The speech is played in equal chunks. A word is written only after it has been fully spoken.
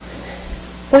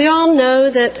We all know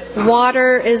that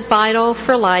water is vital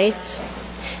for life.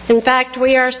 In fact,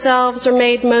 we ourselves are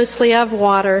made mostly of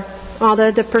water,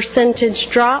 although the percentage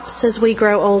drops as we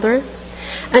grow older.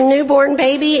 A newborn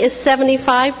baby is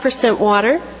 75%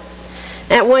 water.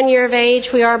 At 1 year of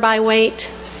age, we are by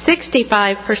weight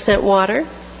 65% water.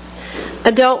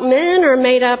 Adult men are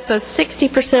made up of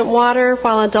 60% water,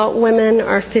 while adult women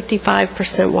are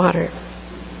 55% water.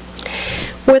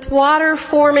 With water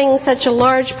forming such a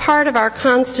large part of our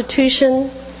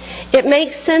Constitution, it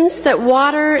makes sense that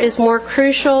water is more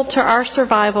crucial to our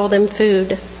survival than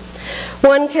food.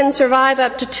 One can survive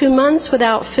up to 2 months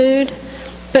without food,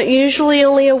 but usually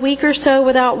only a week or so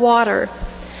without water.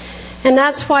 And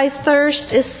that's why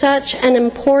thirst is such an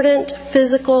important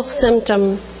physical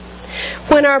symptom.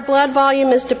 When our blood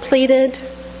volume is depleted,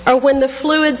 or when the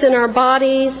fluids in our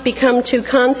bodies become too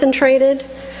concentrated,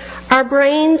 our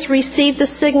brains receive the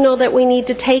signal that we need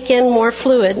to take in more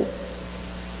fluid.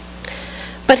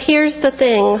 But here's the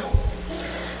thing.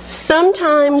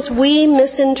 Sometimes we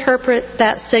misinterpret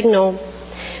that signal.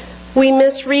 We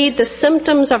misread the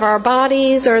symptoms of our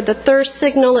bodies or the thirst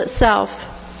signal itself.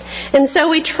 And so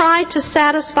we try to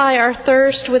satisfy our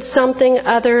thirst with something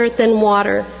other than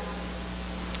water.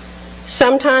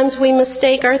 Sometimes we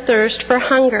mistake our thirst for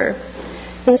hunger.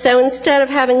 And so instead of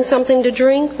having something to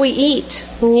drink, we eat.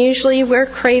 And usually we're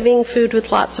craving food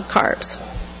with lots of carbs.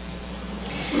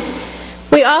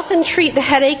 We often treat the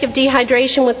headache of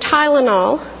dehydration with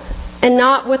Tylenol and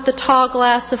not with the tall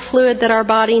glass of fluid that our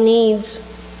body needs.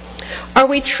 Or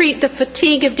we treat the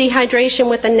fatigue of dehydration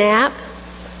with a nap,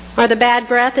 or the bad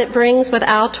breath it brings with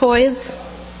Altoids,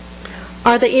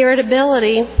 or the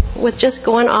irritability with just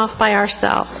going off by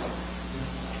ourselves.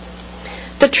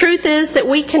 The truth is that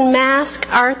we can mask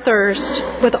our thirst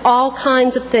with all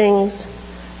kinds of things,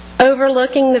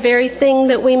 overlooking the very thing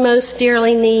that we most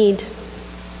dearly need.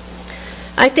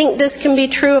 I think this can be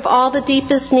true of all the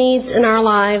deepest needs in our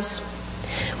lives.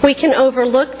 We can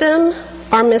overlook them,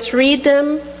 or misread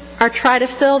them, or try to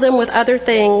fill them with other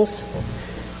things.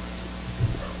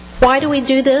 Why do we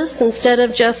do this instead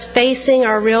of just facing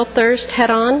our real thirst head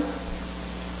on?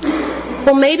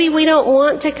 Well, maybe we don't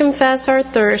want to confess our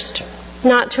thirst,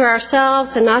 not to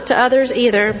ourselves and not to others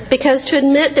either, because to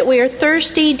admit that we are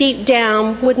thirsty deep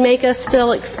down would make us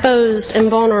feel exposed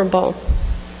and vulnerable.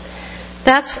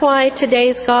 That's why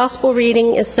today's gospel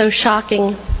reading is so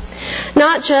shocking.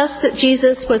 Not just that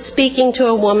Jesus was speaking to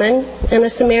a woman, and a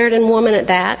Samaritan woman at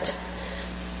that,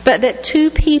 but that two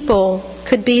people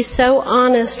could be so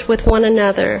honest with one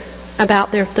another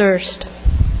about their thirst.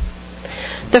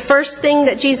 The first thing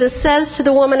that Jesus says to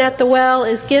the woman at the well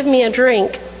is, "Give me a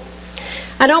drink."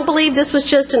 I don't believe this was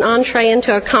just an entree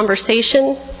into a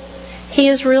conversation. He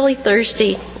is really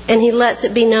thirsty, and he lets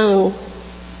it be known.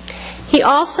 He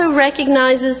also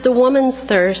recognizes the woman's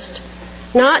thirst,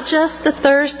 not just the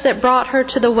thirst that brought her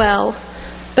to the well,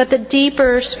 but the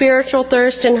deeper spiritual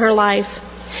thirst in her life.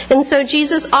 And so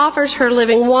Jesus offers her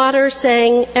living water,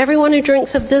 saying, "Everyone who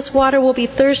drinks of this water will be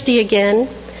thirsty again,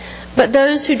 but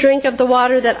those who drink of the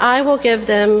water that I will give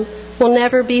them will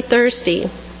never be thirsty.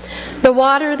 The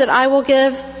water that I will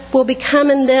give will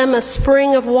become in them a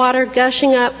spring of water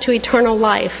gushing up to eternal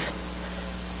life."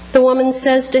 The woman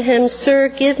says to him, "Sir,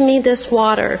 give me this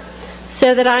water,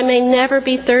 so that I may never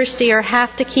be thirsty or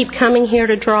have to keep coming here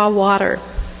to draw water."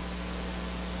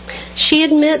 She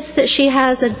admits that she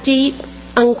has a deep,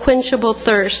 unquenchable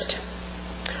thirst.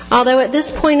 Although at this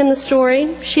point in the story,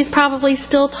 she's probably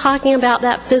still talking about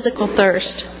that physical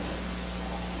thirst.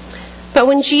 But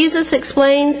when Jesus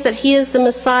explains that he is the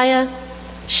Messiah,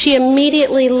 she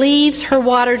immediately leaves her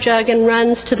water jug and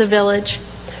runs to the village.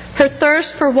 Her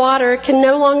thirst for water can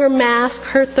no longer mask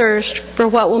her thirst for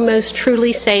what will most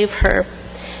truly save her.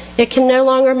 It can no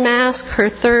longer mask her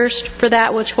thirst for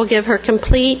that which will give her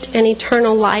complete and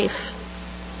eternal life.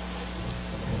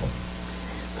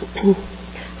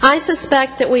 I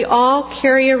suspect that we all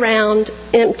carry around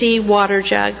empty water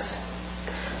jugs.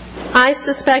 I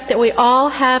suspect that we all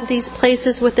have these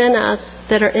places within us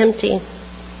that are empty.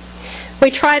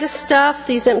 We try to stuff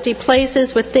these empty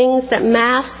places with things that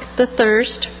mask the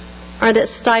thirst or that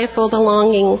stifle the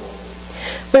longing.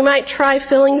 We might try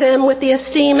filling them with the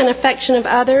esteem and affection of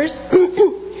others,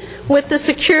 with the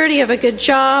security of a good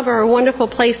job or a wonderful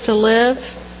place to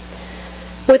live,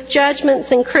 with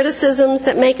judgments and criticisms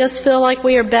that make us feel like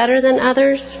we are better than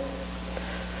others,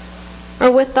 or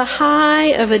with the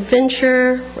high of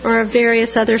adventure or of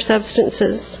various other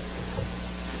substances.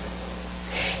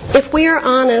 If we are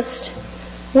honest,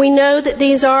 we know that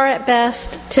these are at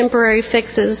best temporary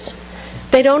fixes.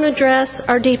 They don't address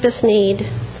our deepest need.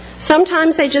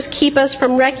 Sometimes they just keep us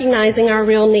from recognizing our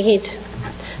real need.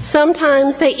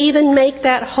 Sometimes they even make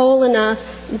that hole in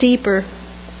us deeper.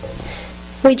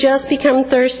 We just become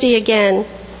thirsty again.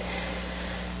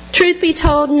 Truth be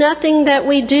told, nothing that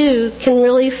we do can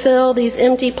really fill these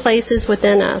empty places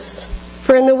within us.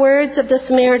 For in the words of the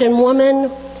Samaritan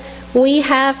woman, we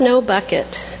have no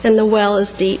bucket, and the well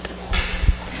is deep.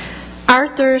 Our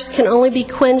thirst can only be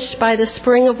quenched by the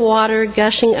spring of water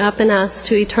gushing up in us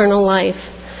to eternal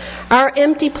life. Our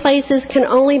empty places can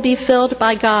only be filled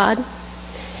by God.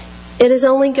 It is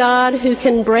only God who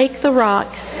can break the rock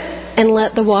and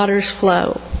let the waters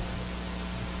flow.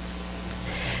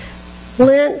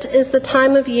 Lent is the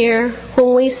time of year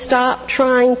when we stop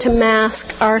trying to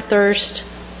mask our thirst,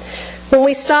 when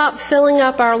we stop filling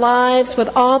up our lives with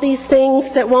all these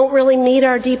things that won't really meet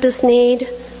our deepest need,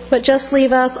 but just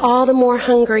leave us all the more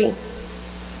hungry,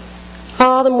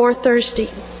 all the more thirsty.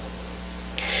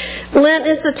 Lent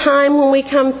is the time when we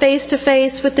come face to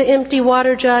face with the empty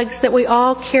water jugs that we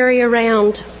all carry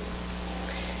around.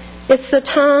 It's the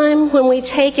time when we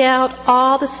take out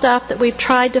all the stuff that we've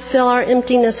tried to fill our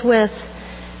emptiness with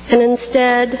and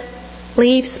instead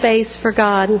leave space for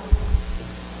God.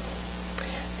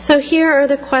 So here are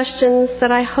the questions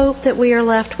that I hope that we are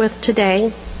left with today.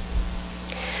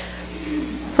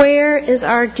 Where is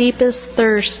our deepest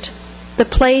thirst, the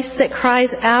place that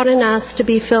cries out in us to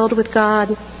be filled with God?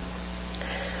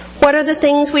 What are the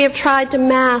things we have tried to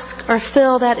mask or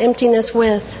fill that emptiness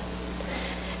with?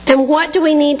 And what do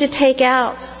we need to take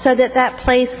out so that that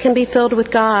place can be filled with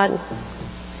God?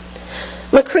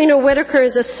 Macrina Whitaker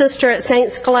is a sister at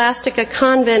St. Scholastica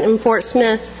Convent in Fort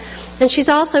Smith, and she's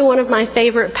also one of my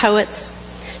favorite poets.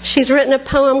 She's written a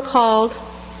poem called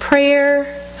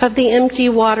Prayer of the Empty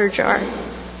Water Jar.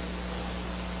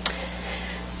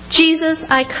 Jesus,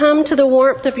 I come to the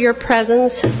warmth of your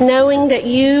presence, knowing that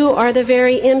you are the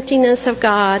very emptiness of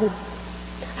God.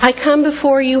 I come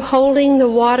before you holding the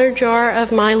water jar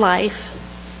of my life.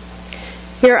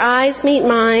 Your eyes meet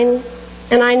mine,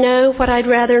 and I know what I'd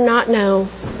rather not know.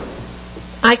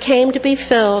 I came to be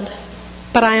filled,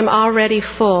 but I am already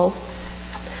full.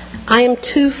 I am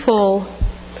too full.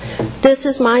 This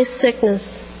is my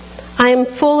sickness. I am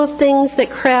full of things that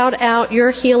crowd out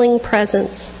your healing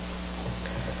presence.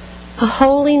 A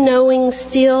holy knowing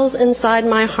steals inside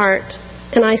my heart,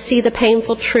 and I see the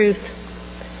painful truth.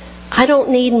 I don't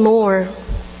need more.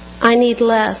 I need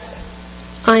less.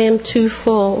 I am too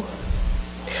full.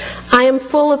 I am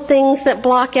full of things that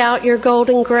block out your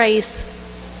golden grace.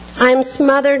 I am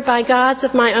smothered by gods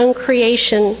of my own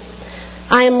creation.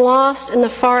 I am lost in the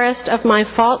forest of my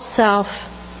false self.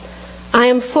 I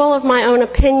am full of my own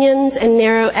opinions and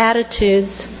narrow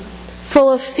attitudes,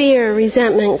 full of fear,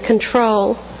 resentment,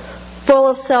 control, full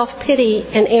of self-pity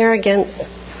and arrogance.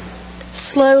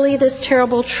 Slowly, this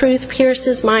terrible truth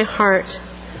pierces my heart.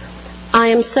 I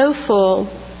am so full,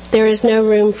 there is no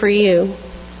room for you.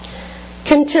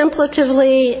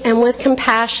 Contemplatively and with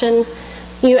compassion,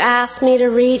 you ask me to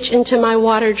reach into my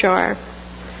water jar.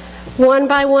 One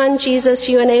by one, Jesus,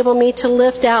 you enable me to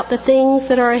lift out the things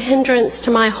that are a hindrance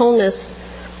to my wholeness.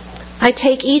 I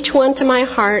take each one to my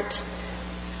heart.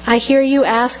 I hear you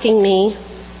asking me,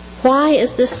 why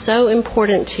is this so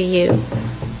important to you?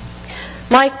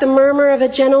 Like the murmur of a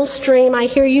gentle stream, I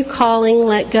hear you calling,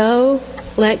 let go,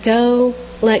 let go,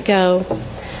 let go.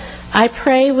 I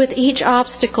pray with each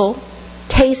obstacle,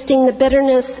 tasting the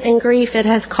bitterness and grief it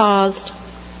has caused.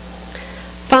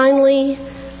 Finally,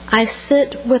 I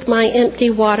sit with my empty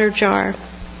water jar.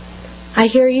 I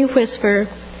hear you whisper,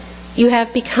 you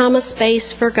have become a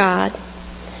space for God.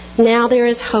 Now there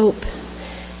is hope.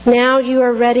 Now you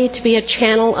are ready to be a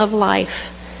channel of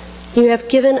life. You have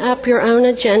given up your own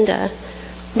agenda.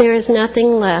 There is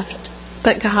nothing left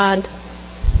but God.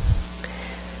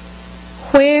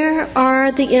 Where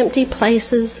are the empty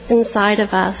places inside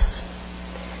of us?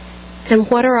 And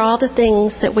what are all the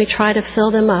things that we try to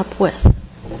fill them up with?